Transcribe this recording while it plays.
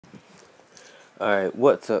Alright,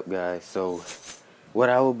 what's up guys? So what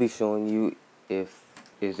I will be showing you if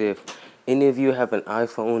any of you have an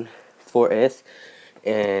iPhone 4s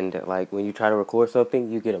and like when you try to record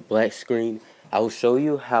something you get a black screen. I will show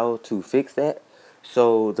you how to fix that.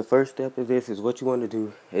 So the first step of this is what you want to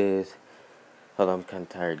do is, hold on, I'm kind of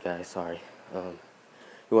tired guys, sorry. You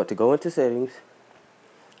want to go into settings.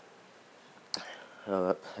 Hold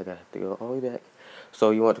up, I gotta have to go all the way back. So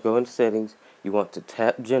you want to go into settings, you want to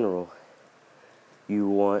tap general. You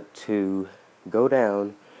want to go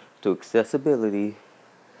down to accessibility.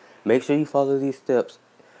 Make sure you follow these steps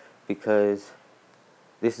because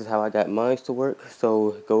this is how I got mine to work.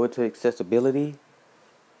 So go into accessibility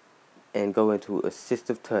and go into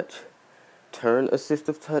assistive touch. Turn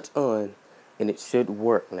assistive touch on and it should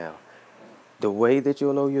work now. The way that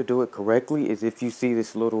you'll know you'll do it correctly is if you see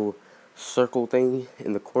this little circle thing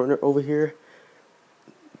in the corner over here.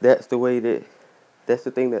 That's the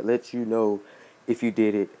thing that lets you know if you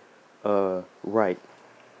did it right.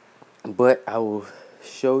 But I will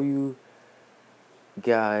show you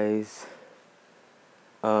guys,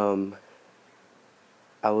 I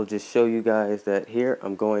will just show you guys that here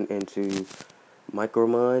I'm going into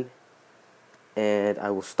Micromon, and I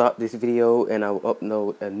will stop this video and I will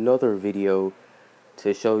upload another video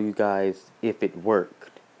to show you guys if it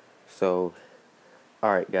worked. So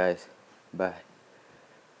alright guys, bye.